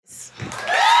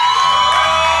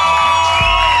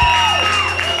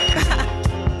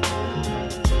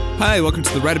Hi, welcome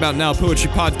to the Right About Now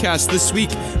Poetry Podcast. This week,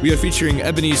 we are featuring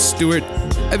Ebony Stewart.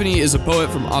 Ebony is a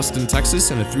poet from Austin, Texas,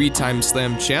 and a 3-time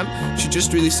slam champ. She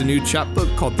just released a new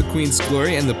chapbook called The Queen's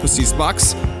Glory and the Pussy's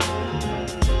Box.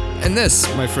 And this,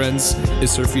 my friends,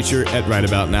 is her feature at Right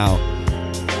About Now.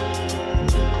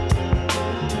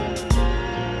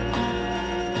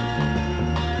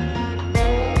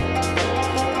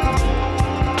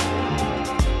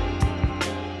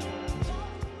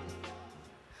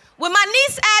 When my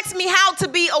niece asks me how to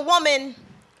be a woman,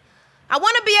 I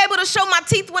want to be able to show my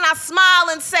teeth when I smile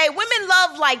and say, women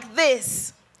love like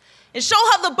this. And show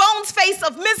her the bones face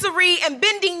of misery and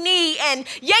bending knee and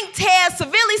yanked hair,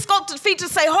 severely sculpted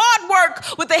features say hard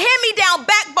work with a hand-me-down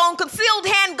backbone, concealed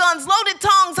handguns, loaded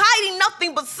tongues, hiding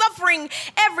nothing but suffering,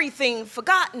 everything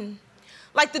forgotten.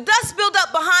 Like the dust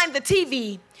buildup behind the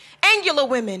TV. Angular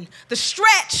women, the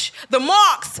stretch, the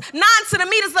marks, 9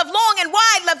 centimeters of long and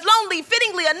wide, left lonely,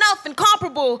 fittingly enough,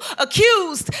 incomparable,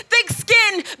 accused, thick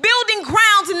skin, building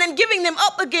crowns and then giving them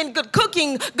up again, good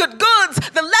cooking, good goods,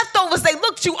 the leftovers, they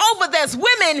looked you over, there's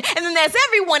women, and then there's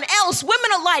everyone else.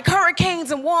 Women are like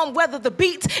hurricanes in warm weather, the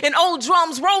beat in old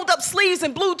drums, rolled up sleeves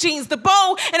and blue jeans, the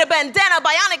bow and a bandana,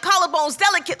 bionic collarbones,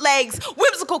 delicate legs,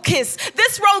 whimsical kiss.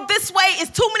 This road this way is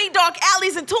too many dark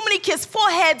alleys and too many kissed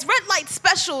foreheads, red light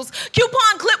specials,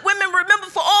 coupon clip women remember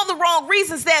for all the wrong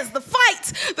reasons. There's the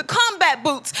fight, the combat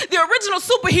boots, the original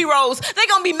superheroes. They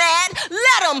gonna be mad.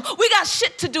 Let them. We got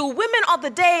shit to do. Women are the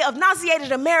day of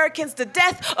nauseated Americans, the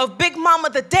death of Big Mama,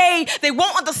 the day they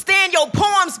won't understand your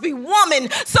poems. Be woman,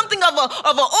 something of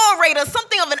an orator,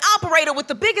 something of an operator with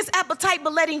the biggest appetite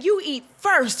but letting you eat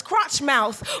first. Crotch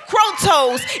mouth, crow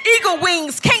toes, eagle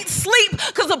wings. Can't sleep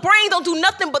because the brain don't do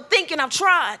nothing but think, and I've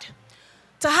tried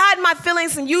to hide my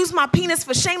feelings and use my penis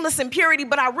for shameless impurity,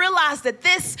 but I realize that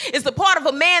this is the part of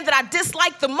a man that I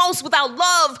dislike the most. Without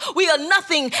love, we are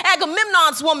nothing.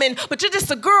 Agamemnon's woman, but you're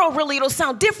just a girl, really. It'll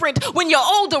sound different when you're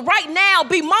older. Right now,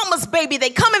 be mama's baby.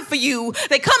 They coming for you.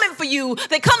 They coming for you.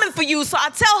 They coming for you. So I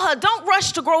tell her, don't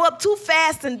rush to grow up too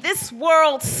fast in this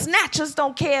world. Snatchers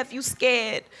don't care if you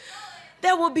scared.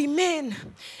 There will be men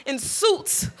in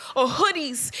suits or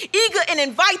hoodies, eager and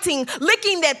inviting,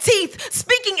 licking their teeth,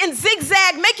 speaking in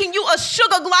zigzag, making you a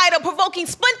sugar glider, provoking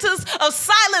splinters of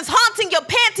silence, haunting your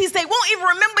panties. They won't even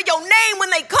remember your name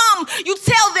when they come. You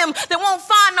tell them they won't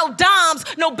find no dimes,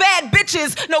 no bad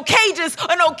bitches, no cages,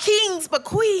 or no kings, but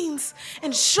queens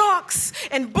and sharks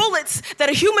and bullets. That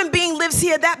a human being lives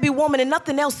here, that be woman and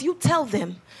nothing else. You tell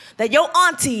them that your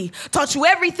auntie taught you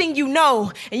everything you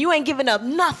know, and you ain't giving up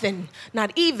nothing,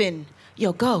 not even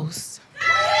your ghost.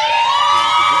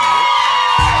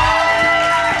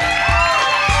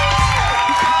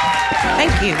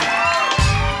 Thank you.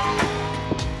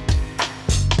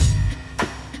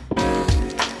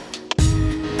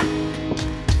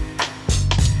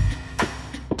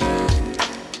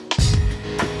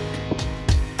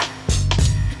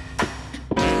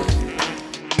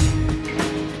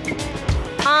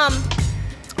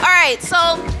 All right, so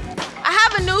I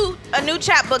have a new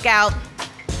chapbook out.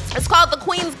 It's called The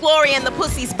Queen's Glory and the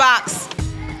Pussy's Box.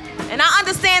 And I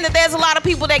understand that there's a lot of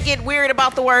people that get weird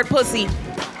about the word pussy.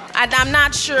 I'm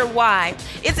not sure why.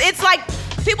 It's like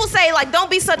people say, like, don't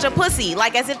be such a pussy,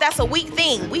 like as if that's a weak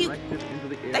thing.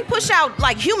 They push out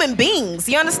like human beings,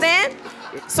 you understand?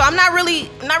 So I'm not really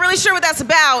sure what that's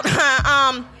about.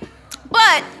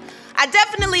 But I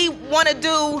definitely want to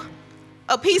do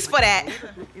a piece for that.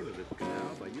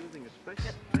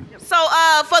 So,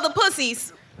 for the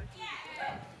pussies.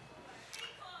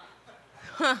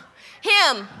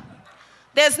 Him.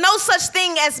 There's no such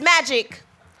thing as magic.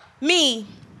 Me.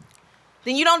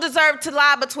 Then you don't deserve to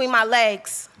lie between my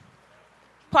legs.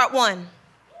 Part 1.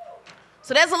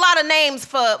 So there's a lot of names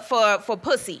for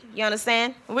pussy. You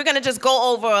understand? We're gonna just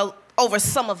go over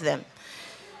some of them.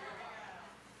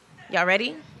 Y'all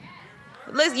ready?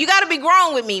 Listen, you gotta be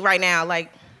grown with me right now.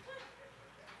 Like,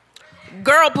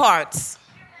 girl parts.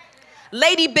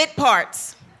 Lady bit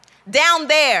parts, down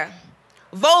there,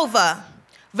 vulva,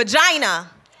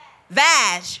 vagina,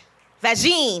 vag,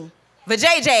 vagine,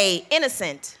 vajayjay,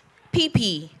 innocent,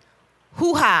 pee-pee,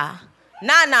 hoo-ha,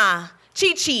 nana,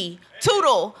 chi-chi,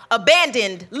 toodle,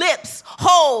 abandoned, lips,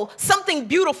 whole, something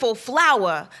beautiful,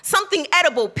 flower, something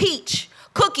edible, peach,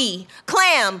 cookie,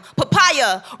 clam,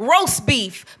 papaya, roast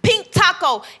beef, pink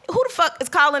taco. Who the fuck is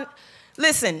calling?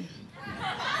 Listen.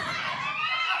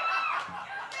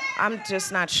 I'm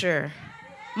just not sure.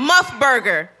 Muff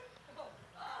burger.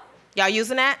 Y'all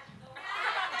using that?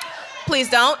 Please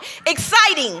don't.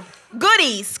 Exciting.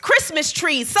 Goodies. Christmas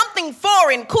trees. Something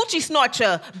foreign. Coochie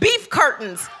snorcher. Beef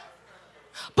curtains.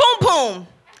 Poom poom.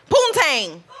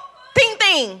 Poontang. Ting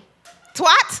ting.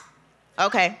 Twat.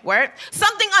 Okay, word.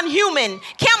 Something unhuman,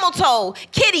 camel toe,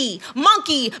 kitty,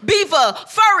 monkey, beaver,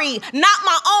 furry, not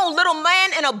my own, little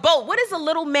man in a boat. What is a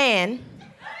little man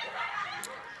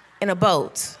in a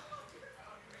boat?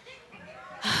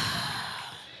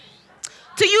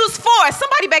 To use force.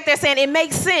 Somebody back there saying it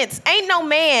makes sense. Ain't no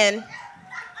man.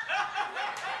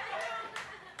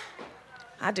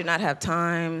 I do not have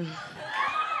time.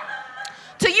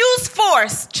 To use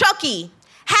force. Chucky,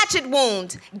 hatchet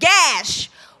wound,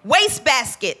 gash,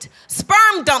 wastebasket,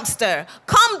 sperm dumpster,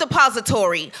 cum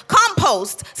depository,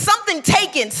 compost, something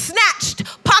taken, snatched,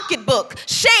 pocketbook,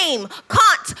 shame,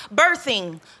 caught,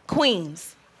 birthing,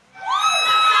 queens.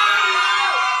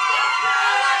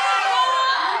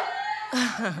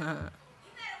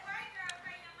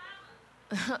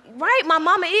 Right, my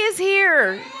mama is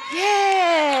here.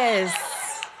 Yes.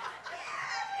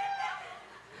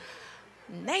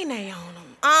 Nay on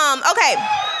them. Okay.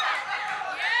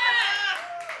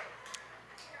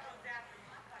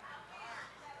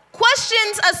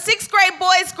 Questions a 6th grade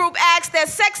boys group asked their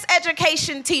sex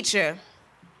education teacher.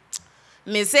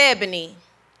 Miss Ebony,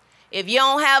 if you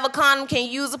don't have a condom, can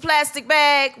you use a plastic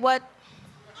bag? What?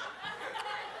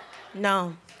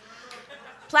 No.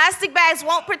 Plastic bags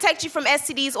won't protect you from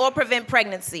STDs or prevent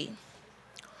pregnancy.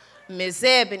 Miss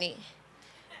Ebony,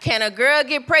 can a girl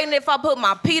get pregnant if I put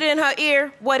my Peter in her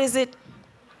ear? What is it?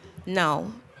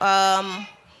 No. Right.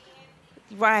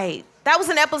 That was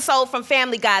an episode from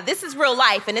Family Guy. This is real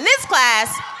life. And in this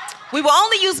class, we will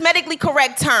only use medically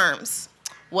correct terms.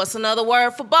 What's another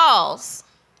word for balls?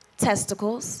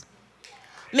 Testicles.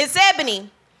 Miss Ebony,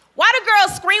 why do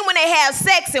girls scream when they have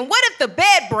sex, and what if the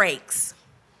bed breaks?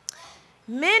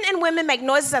 Men and women make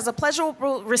noises as a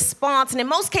pleasurable response, and in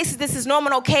most cases, this is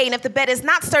normal and okay, and if the bed is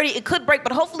not sturdy, it could break,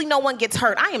 but hopefully no one gets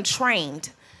hurt. I am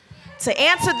trained to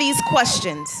answer these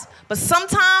questions, but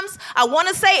sometimes I want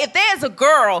to say if there's a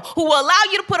girl who will allow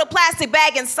you to put a plastic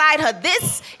bag inside her,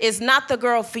 this is not the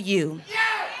girl for you.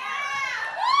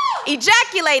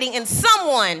 Ejaculating in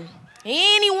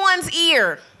anyone's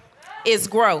ear is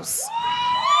gross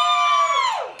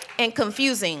and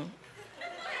confusing.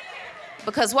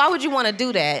 Because why would you want to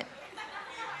do that?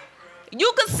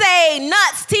 You could say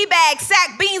nuts, teabag,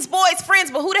 sack, beans, boys, friends,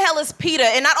 but who the hell is Peter?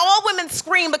 And not all women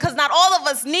scream because not all of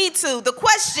us need to. The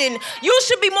question, you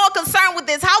should be more concerned with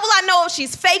this. How will I know if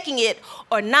she's faking it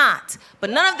or not?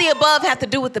 But none of the above have to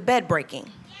do with the bed breaking.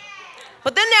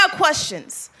 But then there are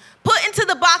questions. Put into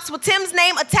the box with Tim's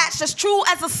name attached as true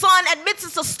as the sun, admits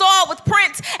it's a star with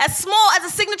print as small as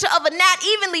the signature of a gnat,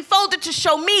 evenly folded to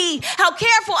show me how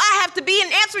careful I have to be in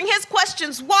answering his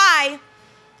questions. Why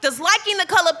does liking the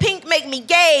color pink make me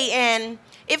gay? And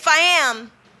if I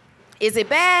am, is it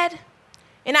bad?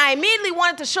 And I immediately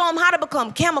wanted to show him how to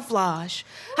become camouflage,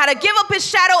 how to give up his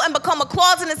shadow and become a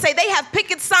closet and say they have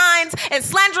picket signs and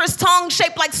slanderous tongues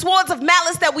shaped like swords of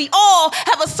malice, that we all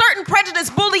have a certain prejudice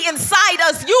bully inside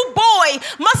us. You, boy,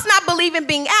 must not believe in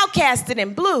being outcasted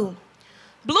in blue.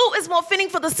 Blue is more fitting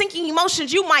for the sinking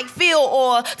emotions you might feel,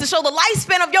 or to show the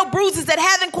lifespan of your bruises that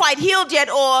haven't quite healed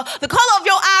yet, or the color of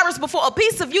your iris before a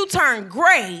piece of you turned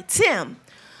gray. Tim,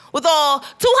 with all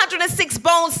 206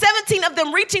 bones, 17 of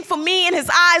them reaching for me in his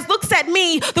eyes, looks at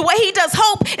me the way he does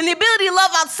hope, and the ability to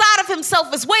love outside of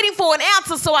himself is waiting for an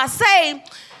answer. So I say,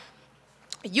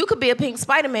 you could be a pink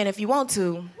Spider-Man if you want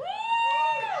to.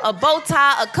 A bow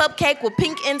tie, a cupcake with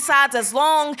pink insides, as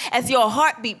long as your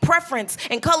heartbeat preference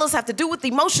and colors have to do with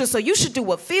emotions, so you should do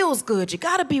what feels good. You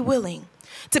gotta be willing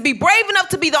to be brave enough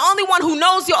to be the only one who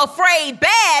knows you're afraid.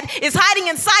 Bad is hiding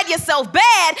inside yourself.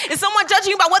 Bad is someone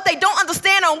judging you by what they don't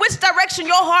understand on which direction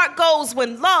your heart goes,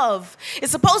 when love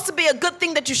is supposed to be a good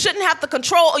thing that you shouldn't have to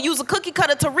control or use a cookie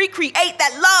cutter to recreate.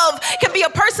 That love can be a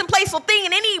person, place, or thing,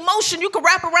 and any emotion you can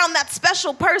wrap around that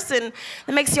special person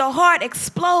that makes your heart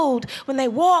explode when they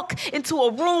walk into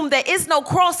a room. There is no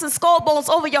cross and skull bones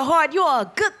over your heart. You are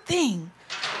a good thing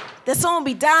that someone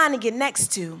be dying to get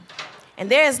next to, and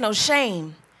there is no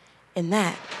shame in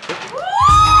that.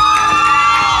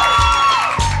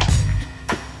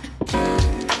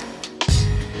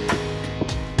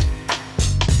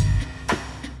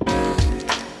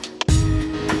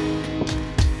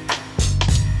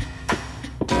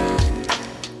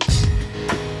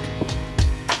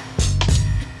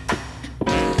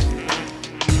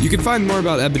 You can find more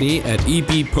about Ebony at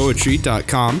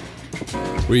ebpoetry.com,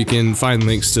 where you can find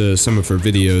links to some of her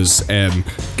videos and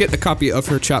get a copy of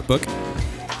her chapbook.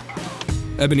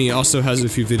 Ebony also has a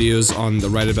few videos on the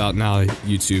Right About Now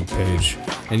YouTube page,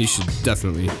 and you should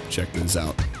definitely check those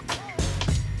out.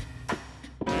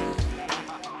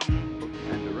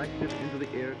 And directed into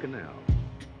the ear canal.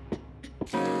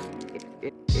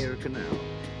 Ear canal.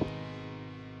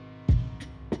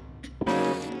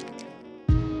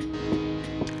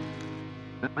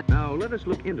 Now let us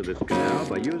look into this canal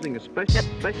by using a specially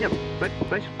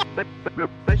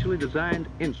designed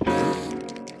instrument.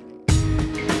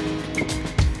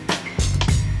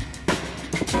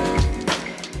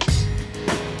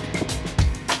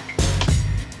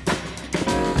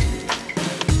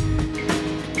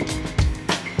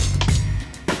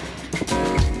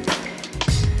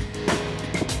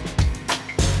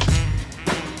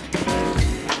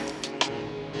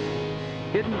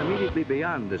 Hidden immediately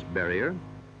beyond this barrier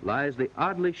lies the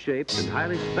oddly shaped and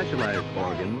highly specialized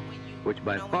organ which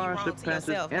by far surpasses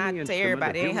yourself, any not to instrument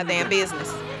everybody. of It ain't her human damn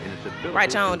business. in its ability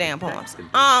Write your own to damn detect poems. and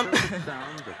interpret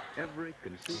sounds of every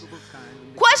conceivable kind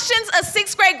in the Questions a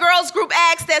sixth grade girls group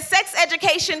asked their sex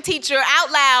education teacher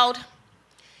out loud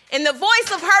in the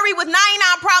voice of hurry with 99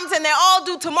 problems and they're all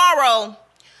due tomorrow.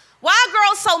 Why are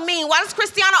girls so mean? Why does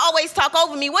Christiana always talk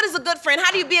over me? What is a good friend?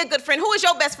 How do you be a good friend? Who is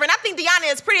your best friend? I think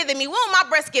Deanna is prettier than me. When will my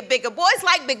breasts get bigger? Boys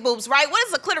like big boobs, right? What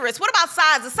is a clitoris? What about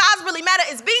size? Does size really matter?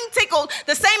 Is being tickled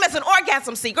the same as an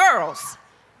orgasm? See, girls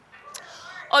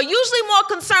are usually more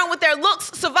concerned with their looks,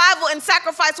 survival, and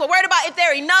sacrifice. We're worried about if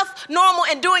they're enough, normal,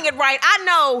 and doing it right. I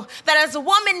know that as a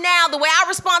woman now, the way I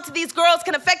respond to these girls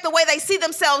can affect the way they see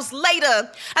themselves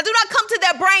later. I do not come to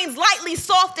their brains lightly,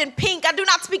 soft, and pink. I do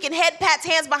not speak in head pats,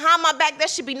 hands behind my back. There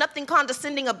should be nothing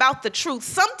condescending about the truth.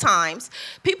 Sometimes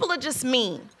people are just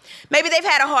mean. Maybe they've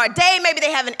had a hard day. Maybe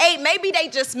they haven't ate. Maybe they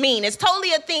just mean. It's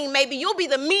totally a thing. Maybe you'll be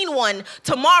the mean one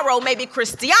tomorrow. Maybe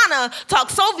Christiana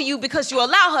talks over you because you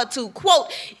allow her to.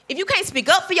 Quote, if you can't speak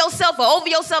up for yourself or over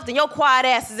yourself, then your quiet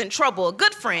ass is in trouble. A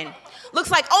good friend looks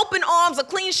like open arms, a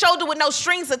clean shoulder with no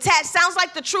strings attached. Sounds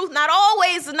like the truth. Not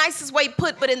always the nicest way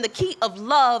put, but in the key of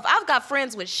love. I've got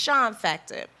friends with Sean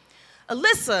factor.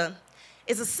 Alyssa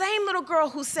is the same little girl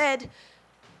who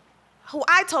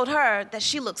I told her that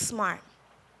she looks smart.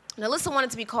 And Alyssa wanted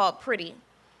to be called pretty.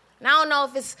 And I don't know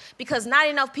if it's because not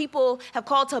enough people have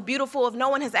called her beautiful, if no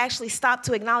one has actually stopped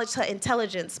to acknowledge her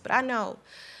intelligence. But I know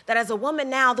that as a woman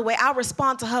now, the way I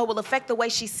respond to her will affect the way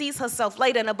she sees herself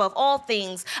later. And above all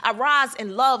things, I rise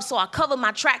in love, so I cover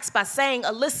my tracks by saying,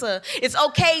 Alyssa, it's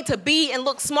okay to be and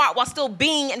look smart while still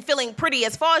being and feeling pretty.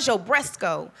 As far as your breasts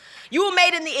go, you were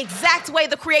made in the exact way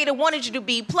the Creator wanted you to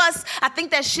be. Plus, I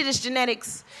think that shit is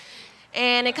genetics.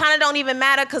 And it kind of don't even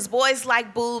matter because boys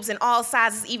like boobs in all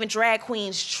sizes, even drag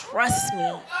queens, trust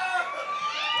me.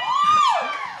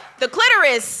 The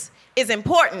clitoris is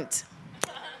important,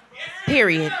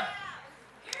 period.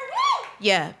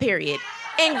 Yeah, period.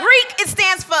 In Greek, it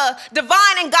stands for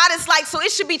divine and goddess-like, so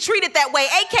it should be treated that way,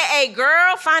 AKA,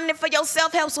 girl, finding it for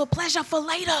yourself helps with pleasure for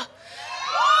later.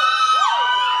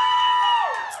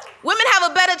 Women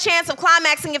have a better chance of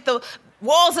climaxing if the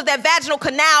walls of that vaginal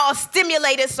canal are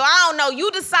stimulated, so I don't know.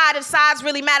 You decide if size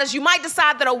really matters. You might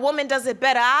decide that a woman does it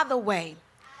better either way.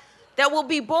 There will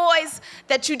be boys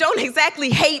that you don't exactly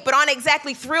hate but aren't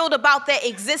exactly thrilled about their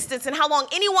existence, and how long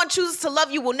anyone chooses to love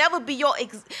you will never be your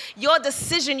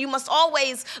decision. You must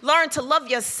always learn to love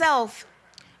yourself.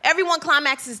 Everyone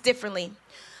climaxes differently.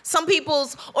 Some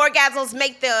people's orgasms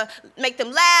make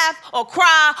them laugh or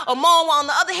cry or moan, while on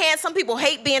the other hand, some people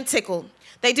hate being tickled.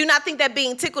 They do not think that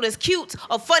being tickled is cute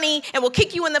or funny and will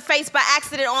kick you in the face by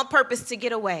accident on purpose to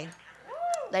get away.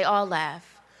 They all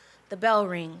laugh. The bell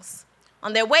rings.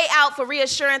 On their way out for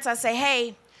reassurance, I say,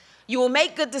 hey, you will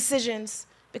make good decisions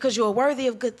because you are worthy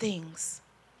of good things.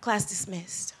 Class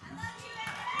dismissed.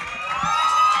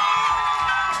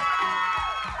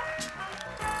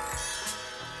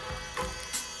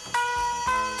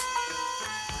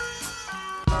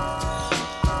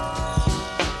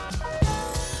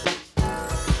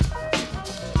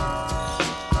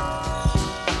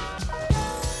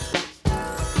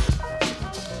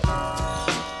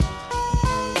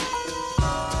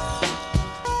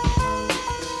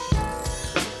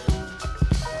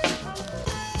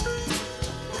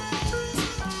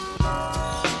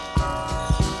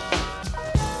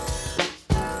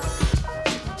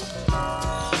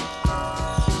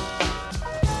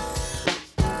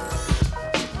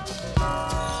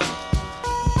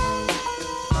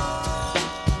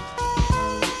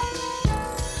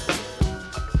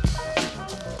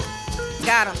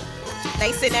 Got them.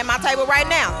 They sitting at my table right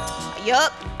now.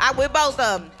 Yup, I with both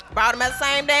of them. Brought them at the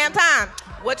same damn time.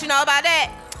 What you know about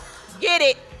that? Get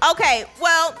it? Okay,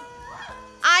 well,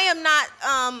 I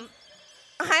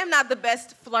am not the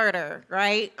best flirter,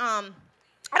 right? I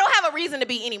don't have a reason to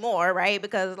be anymore, right?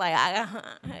 Because like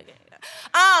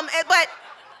but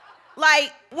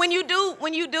like when you do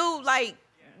like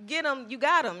get them, you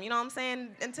got them. You know what I'm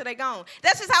saying? Until they gone.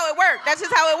 That's just how it worked. That's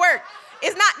just how it worked.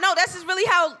 It's not. No, that's just really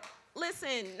how.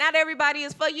 Listen, not everybody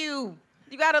is for you.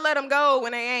 You gotta let them go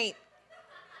when they ain't.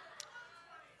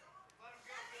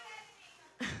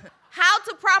 How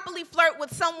to properly flirt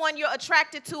with someone you're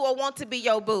attracted to or want to be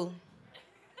your boo.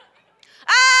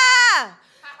 Ah!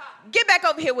 Get back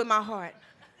over here with my heart.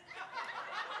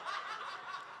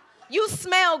 You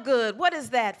smell good. What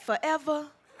is that, forever?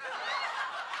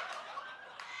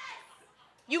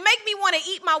 You make me want to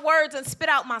eat my words and spit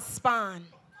out my spine.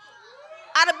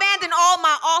 I'd abandon all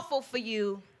my awful for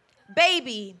you.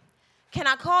 Baby, can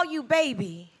I call you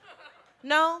baby?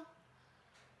 No?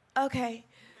 Okay.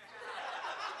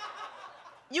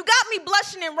 You got me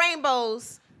blushing in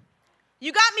rainbows.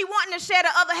 You got me wanting to share the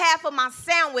other half of my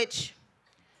sandwich.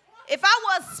 If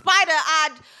I was a spider,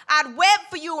 I'd web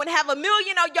for you and have 1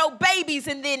 million of your babies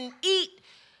and then eat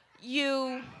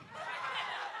you.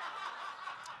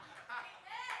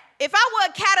 If I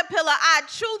were a caterpillar, I'd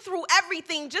chew through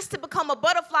everything just to become a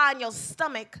butterfly in your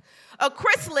stomach. A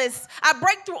chrysalis, I'd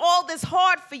break through all this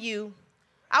hard for you.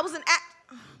 I was an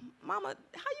Mama,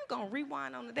 how you gonna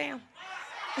rewind on the damn?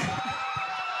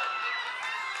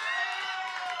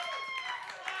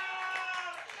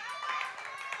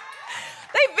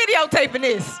 They videotaping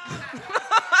this.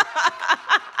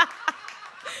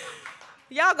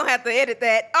 Y'all gonna have to edit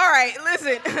that. All right,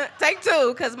 listen, take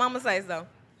 2, because Mama says so.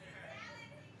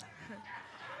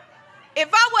 If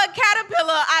I were a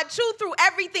caterpillar, I'd chew through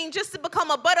everything just to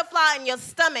become a butterfly in your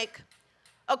stomach.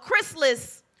 A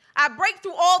chrysalis, I'd break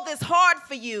through all this hard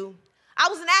for you. I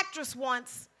was an actress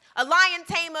once, a lion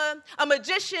tamer, a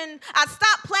magician. I'd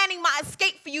stop planning my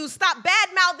escape for you, stop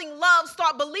bad-mouthing love,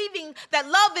 start believing that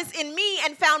love is in me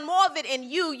and found more of it in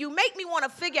you. You make me want to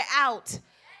figure out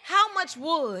how much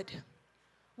wood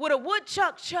would a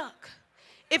woodchuck chuck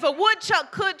if a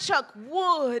woodchuck could chuck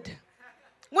wood.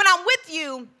 When I'm with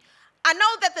you, I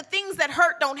know that the things that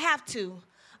hurt don't have to.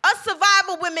 Us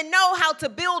survival women know how to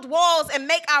build walls and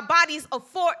make our bodies a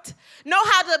fort, know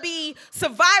how to be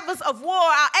survivors of war,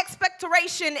 our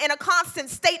expectoration in a constant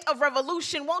state of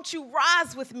revolution. Won't you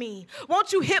rise with me?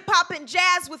 Won't you hip hop and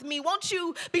jazz with me? Won't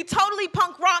you be totally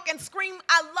punk rock and scream,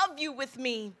 I love you with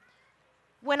me?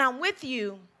 When I'm with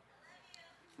you,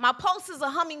 my pulse is a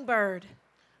hummingbird,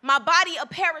 my body a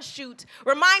parachute,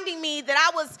 reminding me that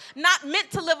I was not meant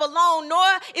to live alone, nor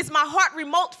is my heart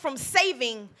remote from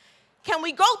saving. Can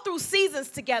we go through seasons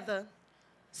together?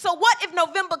 So what if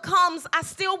November comes, I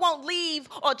still won't leave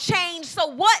or change? So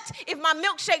what if my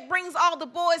milkshake brings all the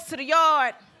boys to the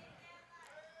yard?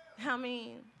 I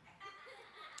mean,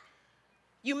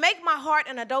 you make my heart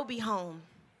an adobe home.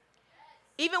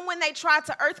 Even when they try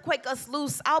to earthquake us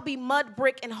loose, I'll be mud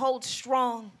brick and hold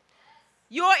strong.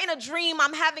 You're in a dream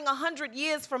I'm having 100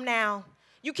 years from now.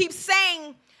 You keep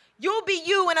saying you'll be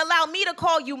you and allow me to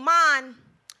call you mine.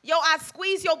 Yo, I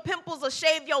squeeze your pimples or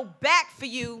shave your back for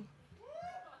you.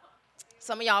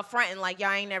 Some of y'all fronting like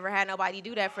y'all ain't never had nobody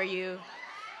do that for you.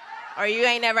 Or you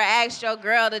ain't never asked your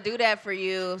girl to do that for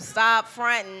you. Stop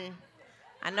fronting.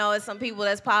 I know it's some people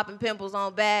that's popping pimples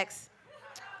on backs.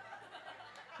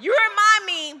 You remind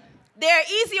me there are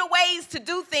easier ways to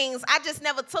do things. I just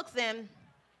never took them.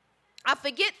 I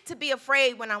forget to be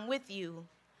afraid when I'm with you.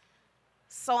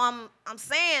 So I'm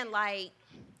saying, like,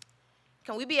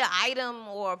 can we be an item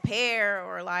or a pair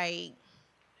or, like,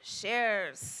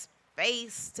 share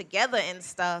space together and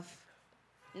stuff?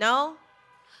 No?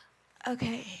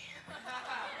 Okay.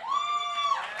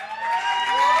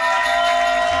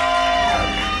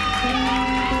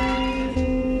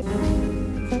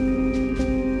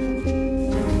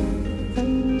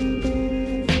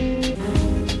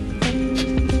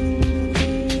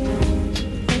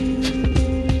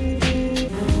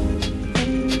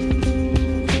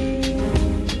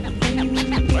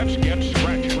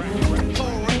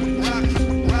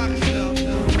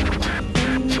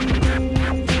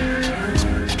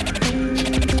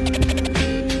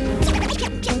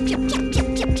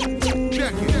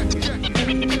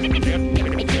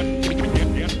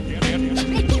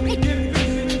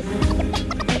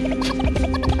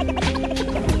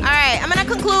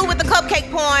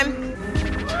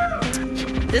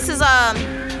 This is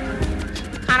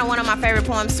kind of one of my favorite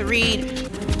poems to read.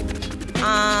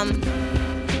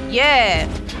 Yeah.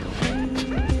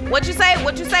 What you say?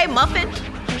 Muffin?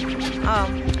 Oh,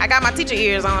 I got my teacher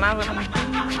ears on. I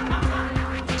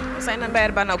don't say nothing bad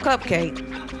about no cupcake.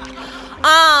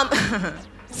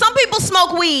 Some people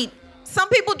smoke weed. Some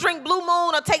people drink Blue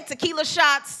Moon or take tequila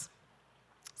shots.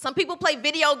 Some people play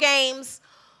video games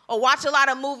or watch a lot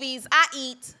of movies. I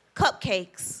eat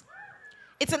cupcakes.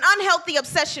 It's an unhealthy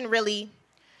obsession, really.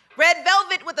 Red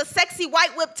velvet with a sexy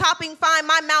white whip topping find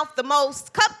my mouth the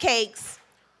most. Cupcakes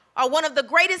are one of the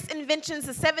greatest inventions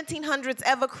the 1700s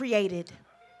ever created.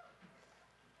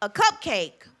 A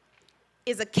cupcake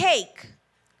is a cake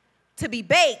to be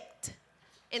baked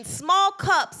in small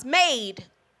cups made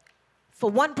for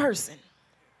one person.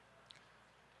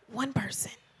 One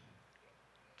person.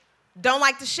 Don't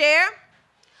like to share?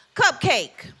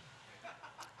 Cupcake.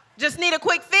 Just need a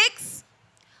quick fix?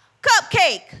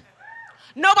 Cupcake.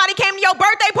 Nobody came to your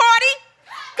birthday party?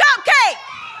 Cupcake.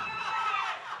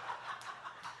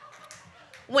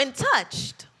 When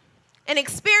touched, an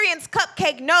experienced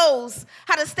cupcake knows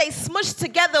how to stay smushed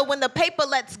together when the paper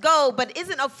lets go, but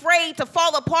isn't afraid to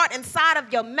fall apart inside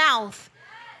of your mouth.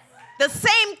 The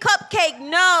same cupcake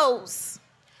knows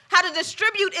how to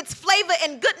distribute its flavor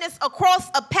and goodness across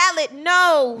a palate,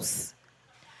 knows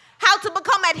how to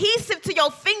become adhesive to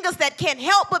your fingers that can't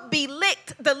help but be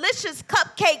licked. Delicious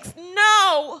cupcakes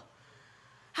know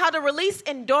how to release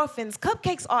endorphins.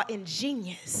 Cupcakes are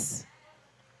ingenious.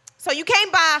 So you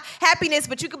can't buy happiness,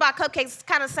 but you can buy cupcakes,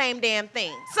 kind of same damn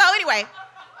thing. So anyway,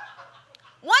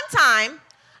 one time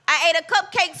I ate a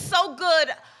cupcake so good,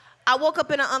 I woke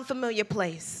up in an unfamiliar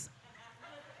place.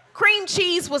 Cream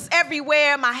cheese was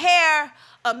everywhere, my hair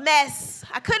a mess.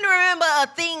 I couldn't remember a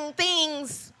thing,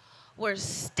 things were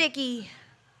sticky.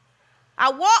 I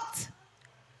walked,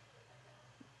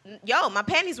 my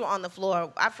panties were on the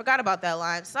floor. I forgot about that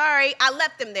line, sorry. I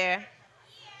left them there.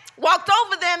 Walked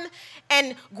over them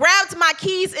and grabbed my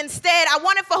keys instead. I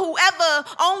wanted for whoever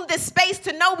owned this space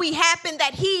to know we happened,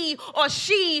 that he or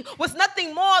she was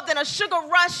nothing more than a sugar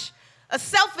rush, a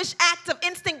selfish act of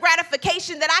instant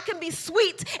gratification, that I can be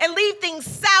sweet and leave things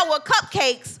sour.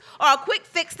 Cupcakes are a quick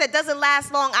fix that doesn't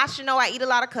last long. I should know I eat a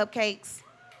lot of cupcakes.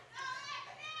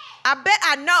 I bet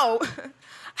I know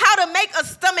how to make a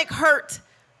stomach hurt,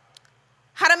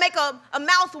 how to make a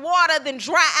mouth water then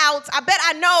dry out. I bet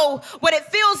I know what it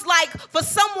feels like for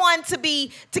someone to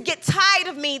get tired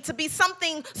of me, to be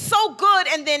something so good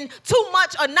and then too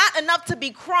much or not enough to be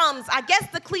crumbs. I guess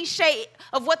the cliche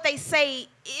of what they say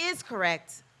is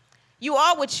correct. You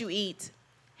are what you eat.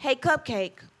 Hey,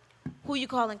 cupcake, who you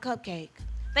calling cupcake?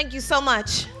 Thank you so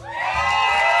much.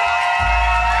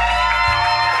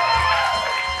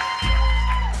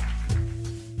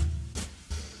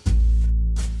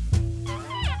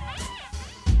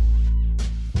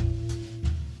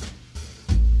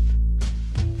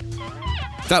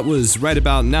 That was Right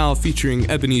About Now featuring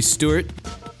Ebony Stewart.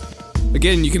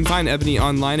 Again, you can find Ebony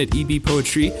online at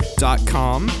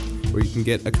ebpoetry.com, where you can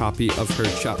get a copy of her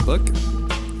chapbook.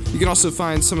 You can also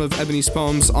find some of Ebony's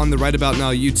poems on the Right About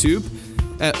Now YouTube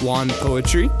at Juan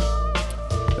Poetry.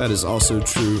 That is also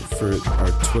true for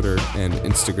our Twitter and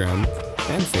Instagram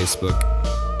and Facebook.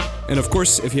 And of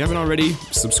course, if you haven't already,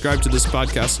 subscribe to this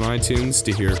podcast on iTunes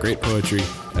to hear great poetry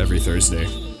every Thursday.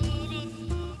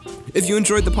 If you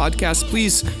enjoyed the podcast,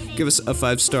 please give us a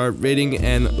 5-star rating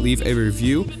and leave a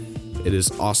review. It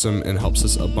is awesome and helps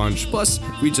us a bunch. Plus,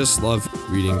 we just love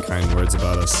reading kind words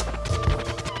about us.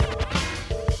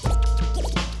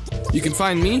 You can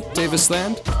find me, Davis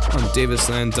Land, on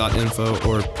davisland.info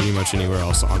or pretty much anywhere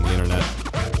else on the internet.